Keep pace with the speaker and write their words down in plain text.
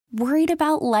Worried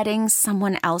about letting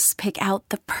someone else pick out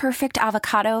the perfect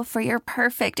avocado for your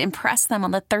perfect impress them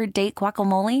on the third date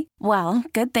guacamole? Well,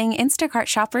 good thing Instacart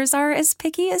shoppers are as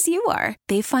picky as you are.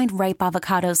 They find ripe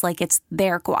avocados like it's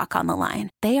their guac on the line.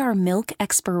 They are milk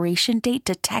expiration date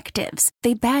detectives.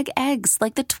 They bag eggs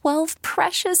like the 12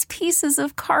 precious pieces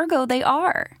of cargo they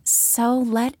are. So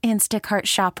let Instacart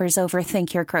shoppers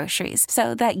overthink your groceries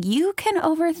so that you can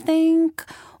overthink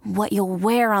what you'll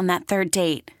wear on that third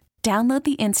date. Download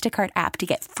the Instacart app to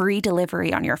get free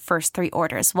delivery on your first 3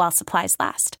 orders while supplies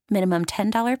last. Minimum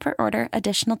 $10 per order.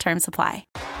 Additional terms apply.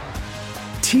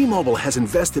 T-Mobile has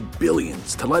invested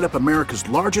billions to light up America's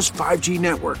largest 5G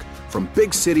network, from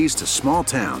big cities to small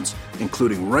towns,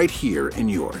 including right here in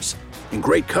yours. And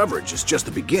great coverage is just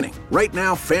the beginning. Right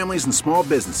now, families and small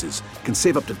businesses can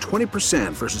save up to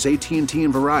 20% versus AT&T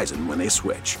and Verizon when they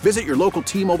switch. Visit your local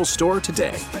T-Mobile store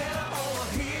today.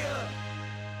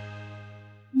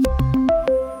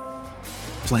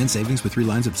 Plan savings with 3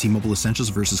 lines of T-Mobile Essentials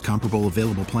versus comparable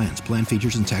available plans. Plan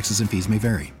features and taxes and fees may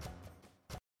vary.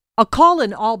 A call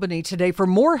in Albany today for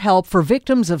more help for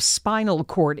victims of spinal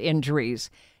cord injuries.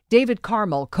 David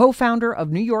Carmel, co-founder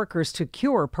of New Yorkers to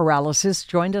Cure Paralysis,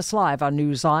 joined us live on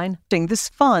Newsline. This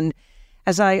fund,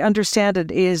 as I understand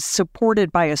it, is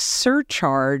supported by a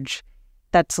surcharge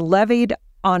that's levied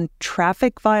on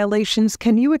traffic violations.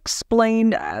 Can you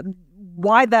explain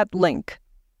why that link?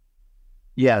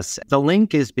 Yes, the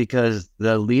link is because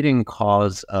the leading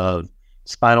cause of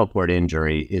spinal cord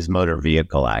injury is motor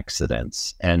vehicle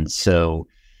accidents. And so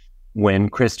when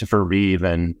Christopher Reeve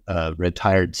and a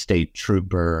retired state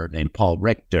trooper named Paul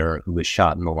Richter, who was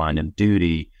shot in the line of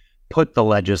duty, put the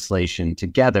legislation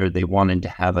together, they wanted to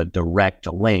have a direct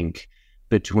link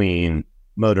between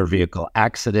motor vehicle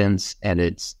accidents and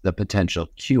the potential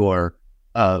cure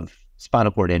of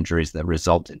spinal cord injuries that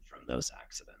resulted from those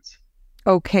accidents.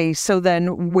 Okay, so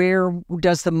then where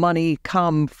does the money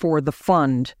come for the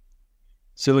fund?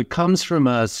 So it comes from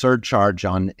a surcharge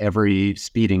on every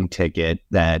speeding ticket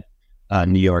that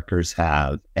New Yorkers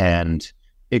have, and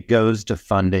it goes to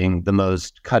funding the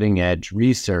most cutting-edge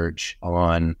research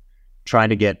on trying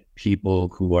to get people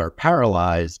who are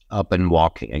paralyzed up and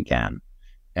walking again.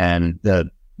 And the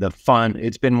fund,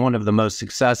 it's been one of the most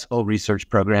successful research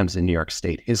programs in New York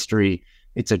State history.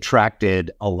 It's attracted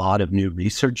a lot of new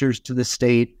researchers to the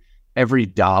state. Every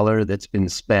dollar that's been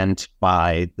spent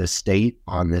by the state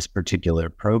on this particular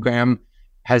program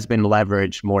has been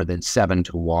leveraged more than 7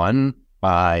 to 1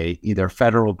 by either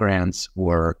federal grants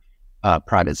or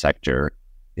private sector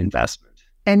investment.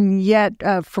 And yet,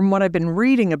 from what I've been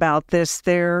reading about this,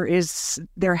 there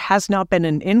has not been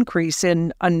an increase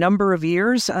in a number of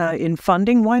years in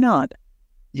funding. Why not?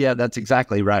 Yeah, that's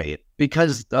exactly right.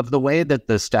 Because of the way that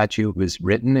the statute was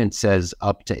written, it says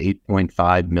up to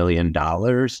 $8.5 million,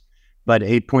 but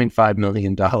 $8.5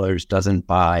 million doesn't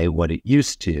buy what it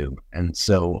used to. And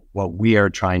so what we are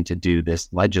trying to do this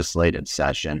legislative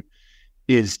session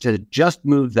is to just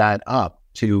move that up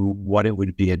to what it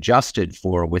would be adjusted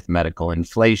for with medical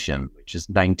inflation, which is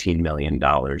 $19 million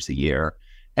a year,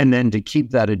 and then to keep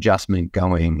that adjustment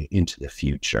going into the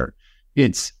future.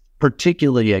 It's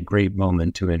particularly a great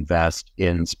moment to invest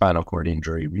in spinal cord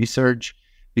injury research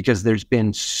because there's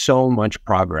been so much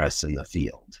progress in the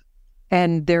field.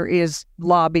 And there is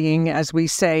lobbying, as we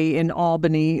say, in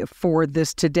Albany for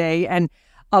this today. And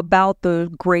about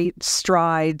the great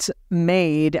strides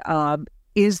made,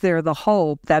 is there the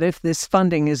hope that if this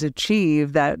funding is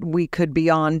achieved, that we could be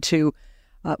on to,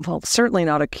 certainly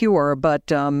not a cure, but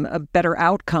better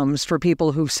outcomes for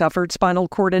people who've suffered spinal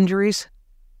cord injuries?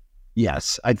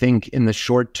 Yes, I think in the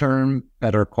short term,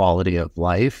 better quality of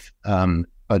life,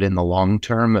 but in the long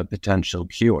term, a potential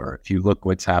cure. If you look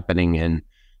what's happening in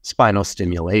spinal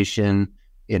stimulation,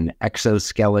 in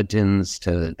exoskeletons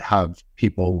to have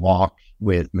people walk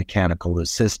with mechanical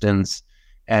assistance,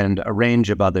 and a range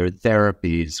of other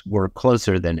therapies, we're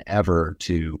closer than ever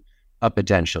to a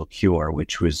potential cure,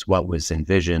 which was what was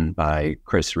envisioned by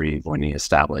Chris Reeve when he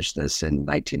established this in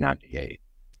 1998.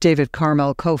 David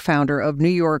Carmel, co-founder of New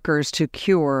Yorkers to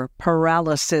Cure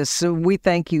Paralysis. We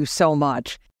thank you so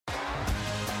much.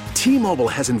 T-Mobile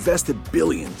has invested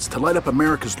billions to light up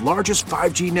America's largest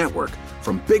 5G network,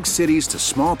 from big cities to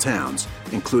small towns,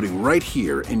 including right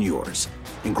here in yours.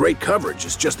 And great coverage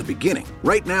is just the beginning.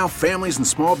 Right now, families and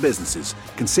small businesses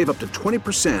can save up to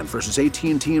 20% versus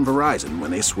AT&T and Verizon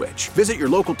when they switch. Visit your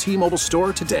local T-Mobile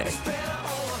store today.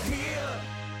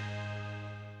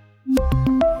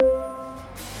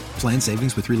 Plan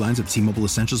savings with 3 lines of T-Mobile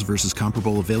Essentials versus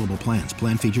comparable available plans.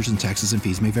 Plan features and taxes and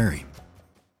fees may vary.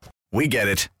 We get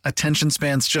it. Attention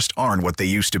spans just aren't what they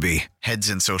used to be. Heads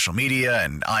in social media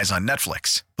and eyes on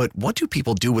Netflix. But what do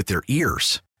people do with their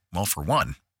ears? Well, for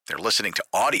one, they're listening to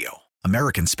audio.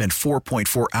 Americans spend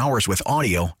 4.4 hours with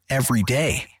audio every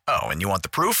day. Oh, and you want the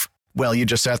proof? Well, you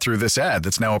just sat through this ad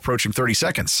that's now approaching 30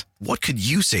 seconds. What could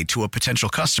you say to a potential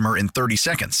customer in 30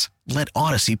 seconds? Let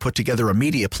Odyssey put together a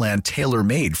media plan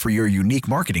tailor-made for your unique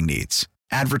marketing needs.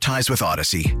 Advertise with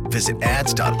Odyssey. Visit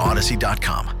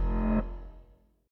ads.odyssey.com.